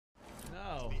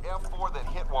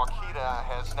Waukeeta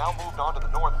has now moved on to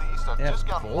the northeast. I've just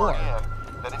got word in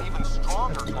that an even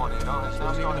stronger tornado has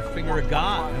now started to finger of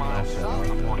God. miles south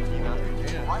of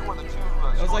Waukeeta, right where the two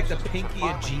that was like the pinky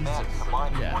of Jesus.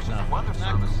 Yeah, not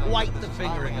quite the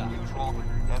finger of God.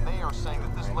 And they are saying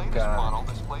that this latest model,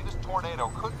 this latest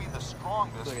tornado, could be the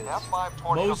strongest F5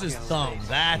 tornado. Moses' thumb.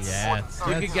 That's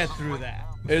you could get through that.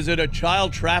 Is it a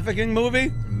child trafficking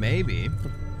movie? Maybe.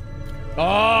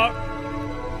 Wow.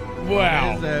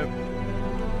 Is it?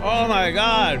 Oh my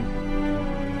God.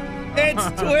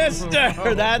 It's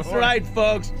Twister. That's right,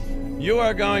 folks. You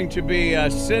are going to be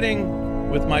sitting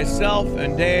with myself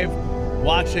and Dave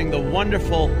watching the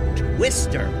wonderful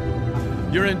Twister.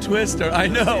 You're in Twister. I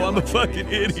know. I'm a fucking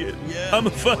idiot. I'm a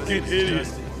fucking idiot.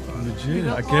 Legit.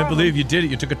 I can't believe you did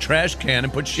it. You took a trash can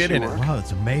and put shit in it. Wow,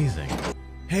 that's amazing.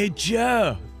 Hey,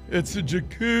 Joe. It's a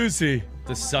jacuzzi.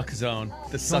 The suck zone.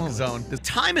 The suck zone. The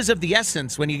time is of the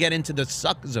essence when you get into the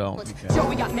suck zone. Joe,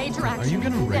 we got major action. Are you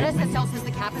gonna rape me? NSSL says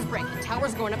the cap is breaking.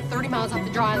 Tower's going up 30 miles off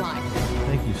the dry line.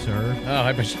 Thank you, sir. Oh,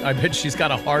 I bet she's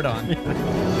got a heart on.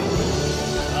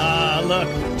 Look,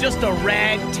 just a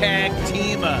ragtag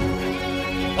teamer.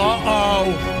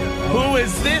 Uh-oh. Who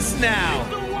is this now?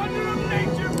 The wonder of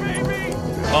nature, baby.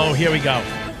 Oh, here we go.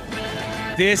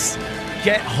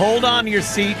 Hold on to your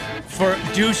seat for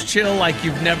douche chill like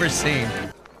you've never seen.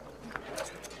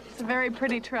 It's a very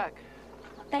pretty truck.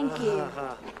 Thank you.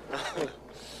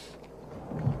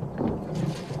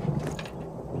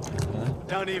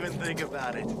 Don't even think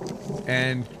about it.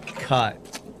 And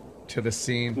cut to the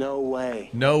scene. No way.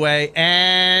 No way.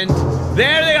 And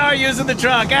there they are using the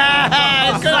truck.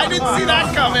 Ah, I didn't see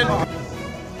that coming.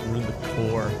 We're in the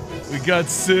core. We got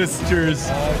sisters.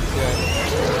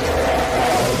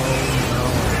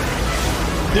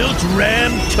 Built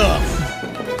ram tough.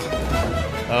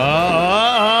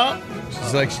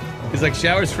 He's like,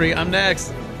 shower's free. I'm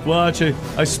next. Watch it.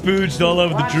 I spooged all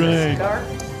over the drain.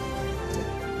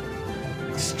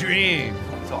 Extreme.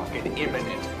 I'm talking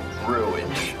imminent ruin.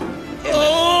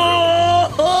 Oh,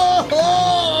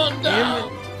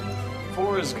 no.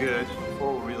 4 is good.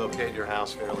 4 will relocate your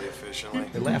house fairly efficiently.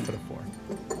 They laugh at a 4.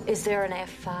 Is there an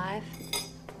F5?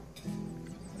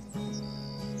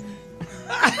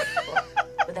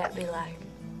 What would that be like?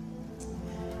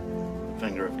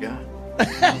 Finger of God.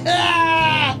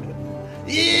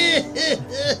 He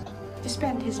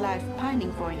spent his life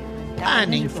pining for you.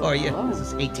 Pining for you. This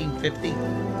is 1850.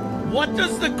 What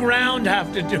does the ground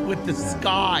have to do with the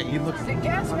sky? Is it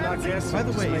gas? By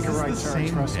the way, is this the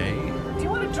same day? Do you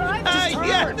want to drive?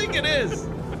 Yeah, I think it is.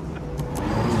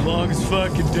 Longest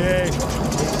fucking day.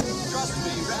 Trust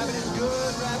me, rabbit is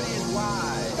good, rabbit is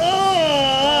wise.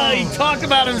 Oh, he talked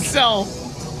about himself.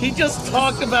 He just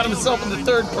talked about himself in the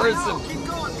third person.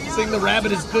 Saying the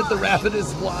rabbit is good, the rabbit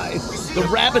is wise. The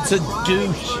rabbit's a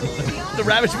douche. The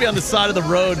rabbit should be on the side of the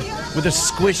road with a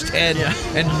squished head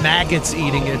and maggots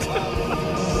eating it.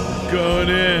 Going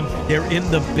in. They're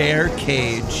in the bear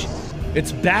cage.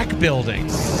 It's back building.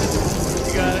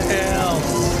 You got hell.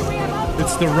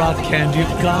 It's the rock candy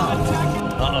of God.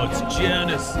 Uh-oh, it's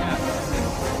Janus.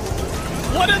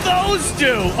 What do those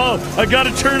do? Oh, I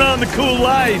gotta turn on the cool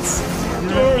lights.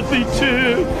 Dorothy,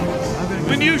 too.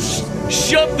 When you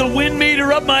shoved the wind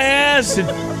meter up my ass and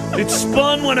it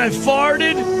spun when I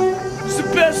farted, it's the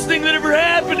best thing that ever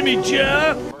happened to me,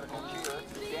 Joe.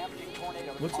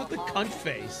 What's with the cunt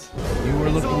face? You were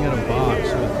looking at a box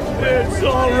with... It's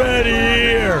already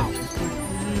here.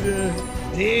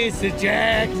 This is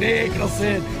Jack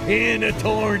Nicholson in a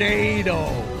tornado.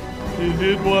 It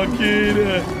hit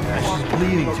Waukeeta. She's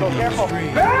bleeding to the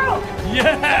extreme.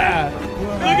 Yeah!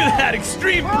 Look at that,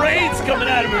 extreme braids coming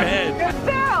out of her head.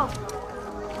 Phil!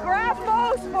 Grab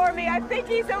Mose for me. I think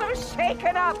he's a little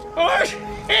shaken up. Oh,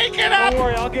 shaken up! Don't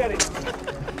worry, I'll get it.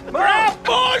 Grab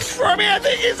Bush for me, I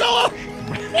think he's a little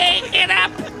shaken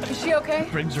up. Is she okay?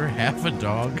 Brings her half a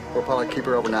dog. We'll probably keep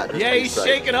her overnight. Yeah, he's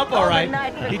shaking up all right.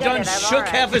 He done shook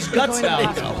half his guts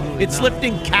out. It's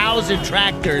lifting cows and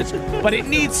tractors, but it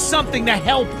needs something to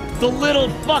help the little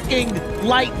fucking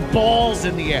light balls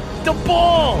in the air. The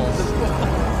balls!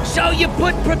 So you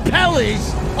put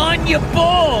propellers on your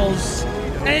balls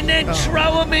and then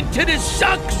throw them into the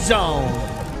suck zone.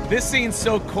 This scene's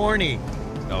so corny.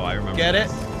 Oh, I remember. Get it?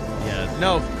 Yeah.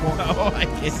 No. Oh, I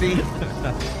can't See?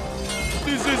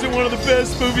 This isn't one of the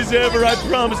best movies ever. I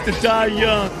promise to die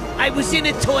young. I was in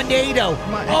a tornado.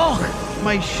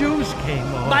 My shoes came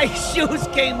off. My shoes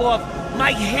came off.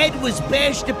 My head was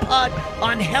bashed apart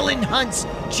on Helen Hunt's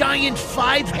giant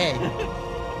 5-head.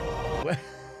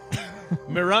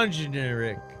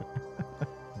 Mirangeric.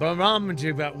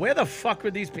 Where the fuck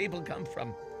would these people come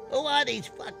from? Who are these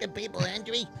fucking people,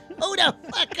 Henry? Who the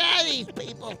fuck are these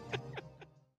people?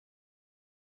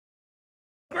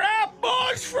 Grab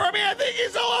Moose for me. I think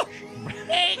he's a little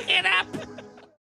shaken up.